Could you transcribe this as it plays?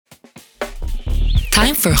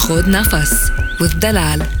time for Khod Nafas with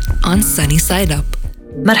Dalal on Sunny Side Up.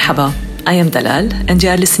 Marhaba, I am Dalal and you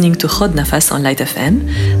are listening to Khod Nafas on Light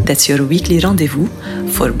FM. That's your weekly rendezvous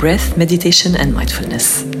for breath, meditation and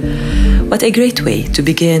mindfulness. What a great way to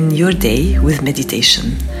begin your day with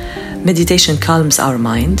meditation. Meditation calms our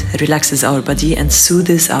mind, relaxes our body and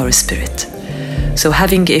soothes our spirit. So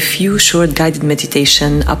having a few short guided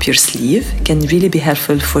meditation up your sleeve can really be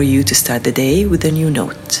helpful for you to start the day with a new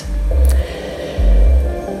note.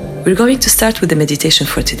 We're going to start with the meditation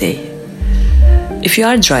for today. If you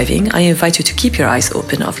are driving, I invite you to keep your eyes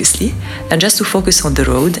open, obviously, and just to focus on the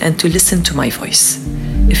road and to listen to my voice.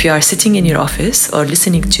 If you are sitting in your office or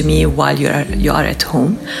listening to me while you are at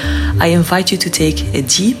home, I invite you to take a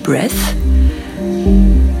deep breath,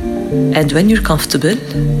 and when you're comfortable,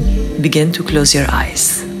 begin to close your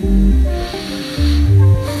eyes.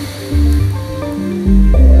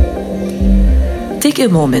 Take a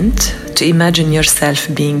moment to imagine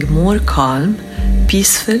yourself being more calm,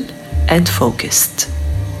 peaceful, and focused.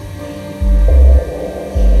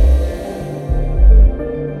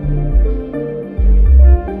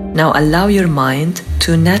 Now allow your mind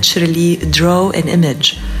to naturally draw an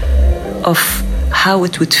image of how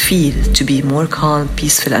it would feel to be more calm,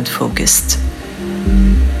 peaceful, and focused.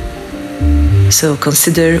 So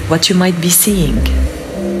consider what you might be seeing,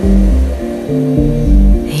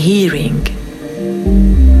 hearing,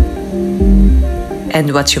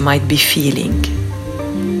 and what you might be feeling.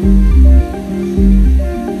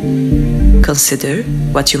 Consider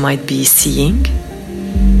what you might be seeing,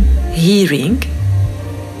 hearing,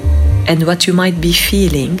 and what you might be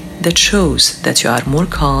feeling that shows that you are more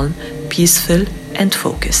calm, peaceful, and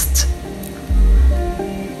focused.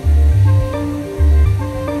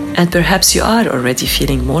 And perhaps you are already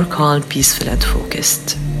feeling more calm, peaceful, and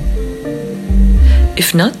focused.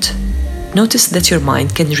 If not, notice that your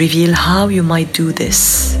mind can reveal how you might do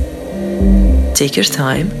this. Take your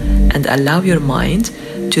time and allow your mind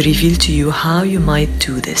to reveal to you how you might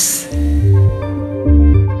do this.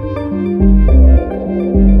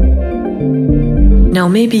 Now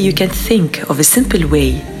maybe you can think of a simple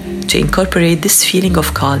way to incorporate this feeling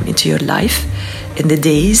of calm into your life in the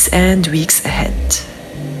days and weeks ahead.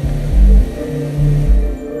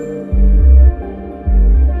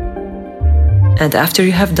 And after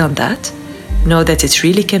you have done that, know that it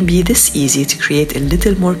really can be this easy to create a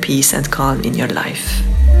little more peace and calm in your life.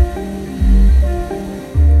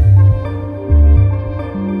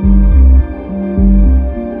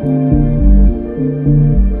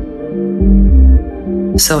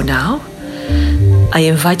 So now, I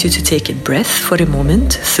invite you to take a breath for a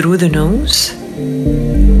moment through the nose,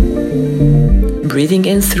 breathing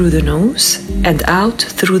in through the nose and out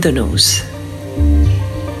through the nose.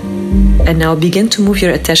 And now begin to move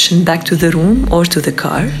your attention back to the room or to the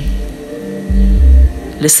car.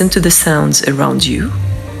 Listen to the sounds around you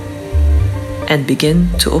and begin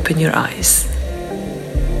to open your eyes.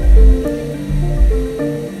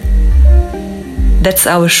 That's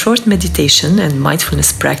our short meditation and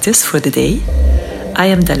mindfulness practice for the day. I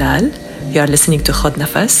am Dalal. You are listening to Khod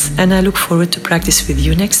Nafas, and I look forward to practice with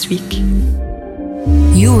you next week.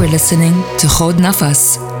 You were listening to Khod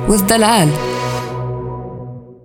Nafas with Dalal